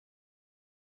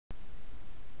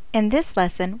In this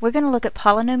lesson, we're going to look at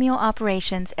polynomial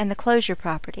operations and the closure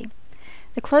property.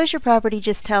 The closure property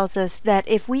just tells us that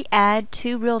if we add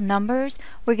two real numbers,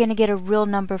 we're going to get a real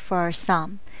number for our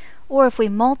sum. Or if we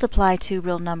multiply two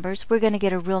real numbers, we're going to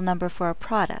get a real number for our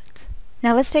product.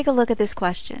 Now let's take a look at this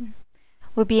question.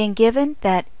 We're being given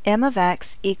that m of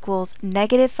x equals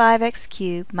negative 5x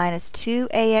cubed minus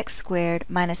 2ax squared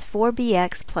minus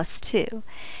 4bx plus 2.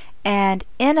 And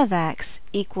n of x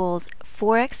equals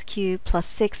 4x cubed plus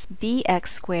 6bx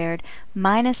squared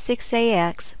minus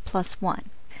 6ax plus 1.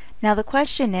 Now the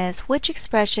question is, which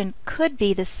expression could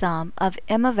be the sum of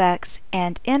m of x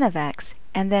and n of x,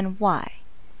 and then why?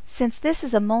 Since this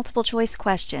is a multiple choice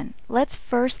question, let's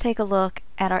first take a look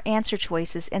at our answer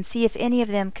choices and see if any of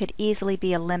them could easily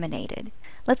be eliminated.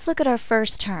 Let's look at our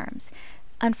first terms.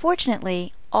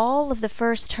 Unfortunately, all of the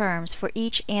first terms for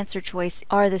each answer choice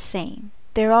are the same.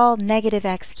 They're all negative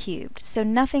x cubed, so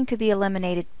nothing could be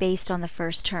eliminated based on the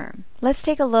first term. Let's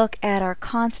take a look at our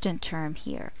constant term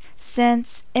here.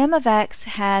 Since m of x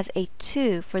has a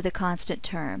 2 for the constant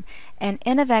term, and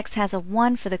n of x has a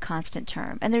 1 for the constant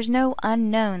term, and there's no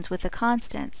unknowns with the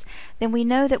constants, then we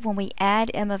know that when we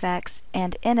add m of x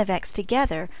and n of x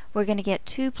together, we're going to get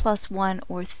 2 plus 1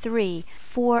 or 3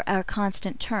 for our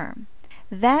constant term.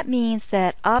 That means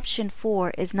that option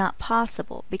 4 is not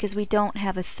possible because we don't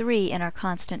have a 3 in our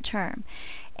constant term.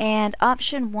 And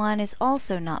option 1 is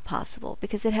also not possible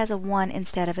because it has a 1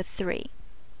 instead of a 3.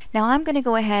 Now I'm going to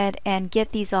go ahead and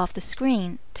get these off the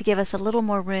screen to give us a little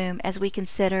more room as we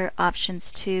consider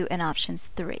options 2 and options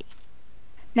 3.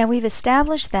 Now we've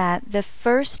established that the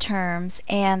first terms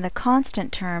and the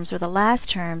constant terms, or the last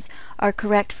terms, are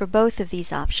correct for both of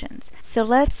these options. So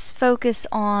let's focus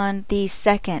on the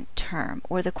second term,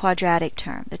 or the quadratic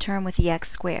term, the term with the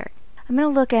x squared. I'm going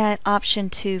to look at option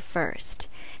 2 first.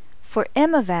 For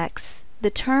m of x, the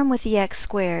term with the x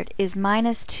squared is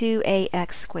minus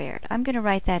 2ax squared. I'm going to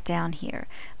write that down here,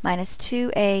 minus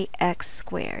 2ax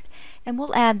squared. And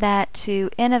we'll add that to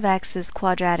n of x's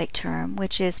quadratic term,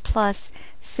 which is plus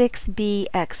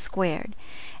 6bx squared.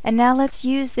 And now let's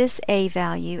use this a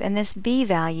value and this b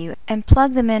value and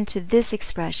plug them into this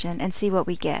expression and see what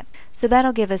we get. So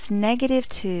that'll give us negative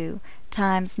 2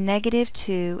 times negative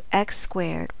 2x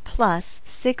squared plus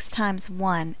 6 times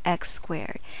 1x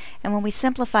squared. And when we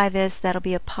simplify this, that'll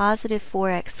be a positive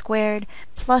 4x squared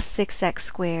plus 6x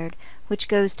squared, which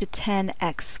goes to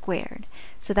 10x squared.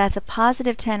 So that's a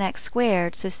positive 10x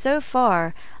squared, so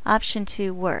far option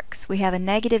 2 works. We have a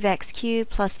negative x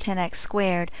cubed plus 10x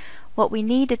squared. What we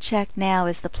need to check now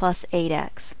is the plus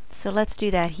 8x. So let's do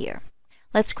that here.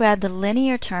 Let's grab the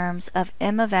linear terms of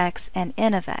m of x and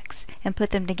n of x and put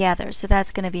them together. So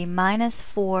that's going to be minus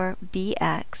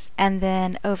 4bx, and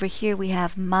then over here we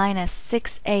have minus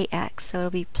 6ax, so it'll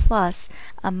be plus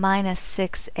a minus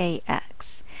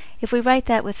 6ax. If we write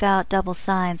that without double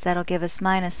signs, that'll give us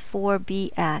minus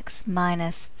 4bx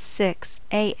minus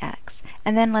 6ax.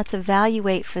 And then let's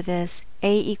evaluate for this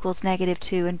a equals negative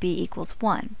 2 and b equals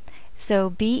 1.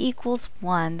 So b equals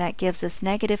 1, that gives us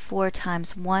negative 4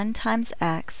 times 1 times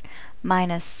x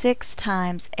minus 6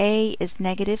 times a is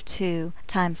negative 2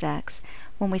 times x.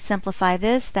 When we simplify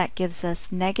this, that gives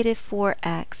us negative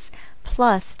 4x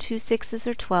plus 2 6's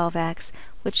or 12x,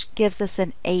 which gives us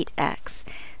an 8x.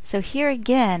 So here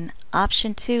again,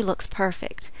 option 2 looks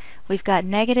perfect. We've got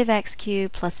negative x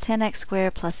cubed plus 10x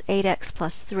squared plus 8x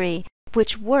plus 3,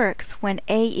 which works when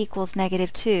a equals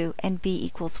negative 2 and b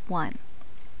equals 1.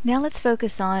 Now let's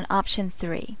focus on option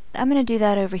 3. I'm going to do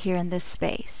that over here in this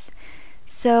space.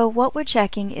 So what we're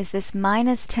checking is this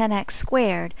minus 10x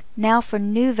squared now for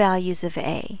new values of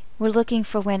a. We're looking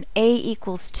for when a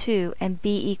equals 2 and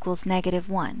b equals negative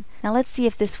 1. Now let's see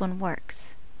if this one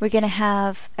works. We're going to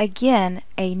have, again,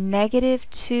 a negative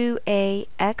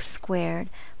 2ax squared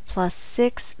plus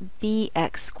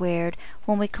 6bx squared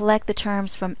when we collect the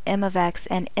terms from m of x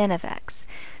and n of x.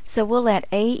 So we'll let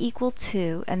a equal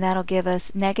 2, and that'll give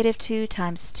us negative 2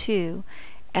 times 2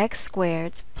 x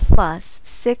squared plus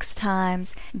 6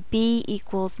 times b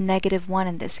equals negative 1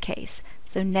 in this case.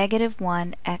 So negative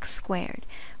 1x squared.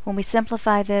 When we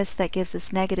simplify this, that gives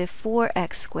us negative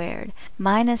 4x squared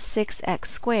minus 6x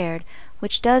squared,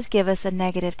 which does give us a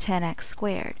negative 10x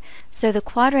squared. So the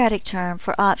quadratic term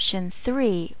for option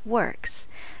 3 works.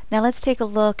 Now let's take a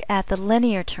look at the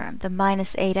linear term, the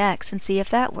minus 8x, and see if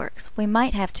that works. We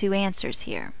might have two answers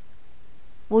here.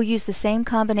 We'll use the same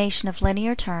combination of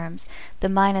linear terms, the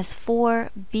minus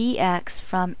 4bx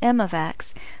from m of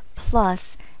x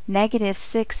plus negative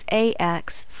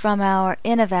 6ax from our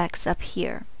n of x up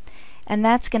here. And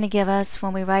that's going to give us,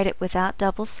 when we write it without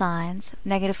double signs,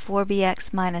 negative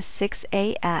 4bx minus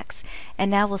 6ax.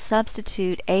 And now we'll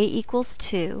substitute a equals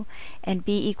 2 and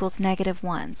b equals negative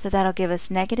 1. So that'll give us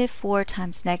negative 4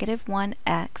 times negative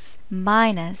 1x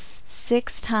minus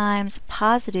 6 times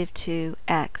positive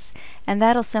 2x. And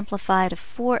that'll simplify to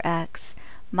 4x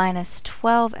minus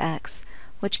 12x,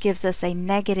 which gives us a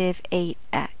negative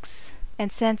 8x.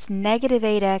 And since negative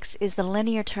 8x is the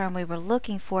linear term we were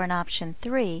looking for in option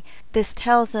 3, this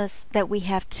tells us that we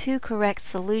have 2 correct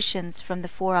solutions from the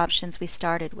 4 options we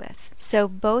started with. So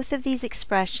both of these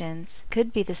expressions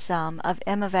could be the sum of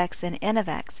m of x and n of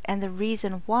x, and the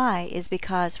reason why is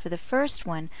because for the first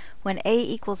one, when a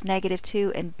equals negative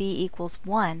 2 and b equals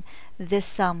 1, this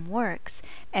sum works.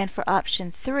 And for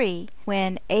option 3,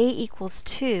 when a equals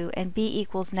 2 and b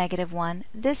equals negative 1,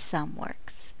 this sum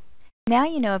works. Now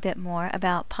you know a bit more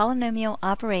about polynomial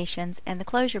operations and the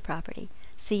closure property.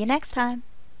 See you next time!